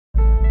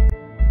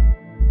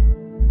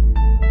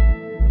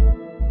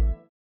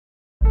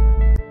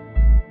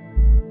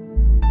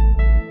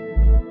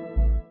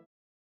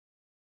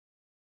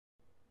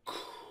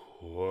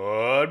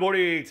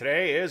morning.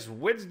 Today is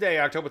Wednesday,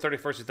 October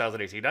 31st,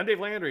 2018. I'm Dave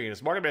Landry, and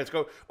it's Market Minutes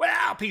Go.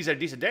 Well, P's had a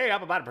decent day,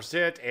 up about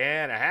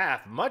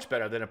 1.5%. Much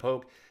better than a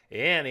poke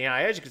in the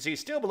eye. As you can see,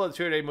 still below the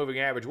 200-day moving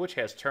average, which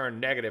has turned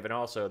negative, and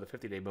also the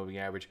 50-day moving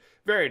average,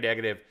 very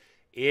negative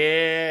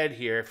in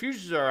here.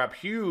 Futures are up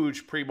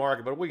huge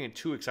pre-market, but we ain't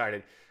too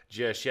excited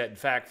just yet. In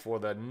fact, for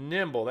the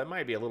nimble, that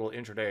might be a little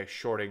intraday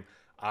shorting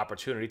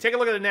opportunity. Take a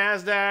look at the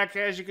NASDAQ.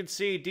 As you can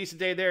see, decent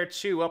day there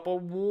too, up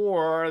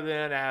more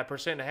than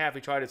 1.5%.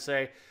 We try to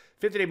say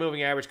 50-day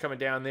moving average coming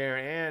down there,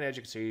 and as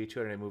you can see,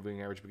 200-day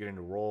moving average beginning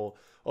to roll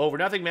over.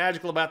 Nothing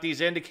magical about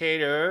these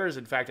indicators.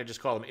 In fact, I just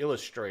call them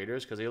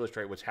illustrators because they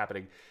illustrate what's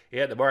happening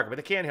in the market, but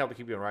they can help to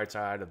keep you on the right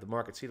side of the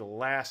market. See the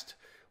last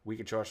week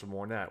and charge some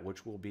more on that,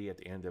 which will be at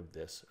the end of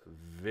this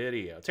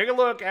video. Take a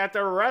look at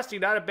the Rusty.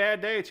 Not a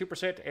bad day,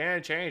 2%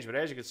 and change, but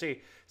as you can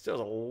see, still has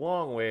a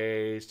long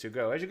ways to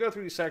go. As you go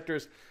through these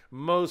sectors,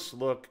 most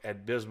look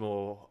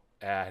abysmal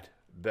at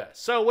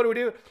best. So what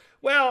do?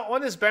 Well, on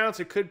this bounce,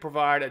 it could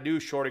provide a new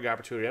shorting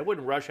opportunity. I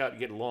wouldn't rush out and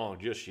get long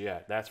just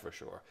yet, that's for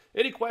sure.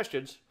 Any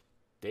questions?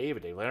 Dave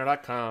at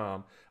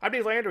DaveLandry.com. I'm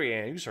Dave Landry,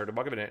 and you just heard the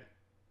Market Minute.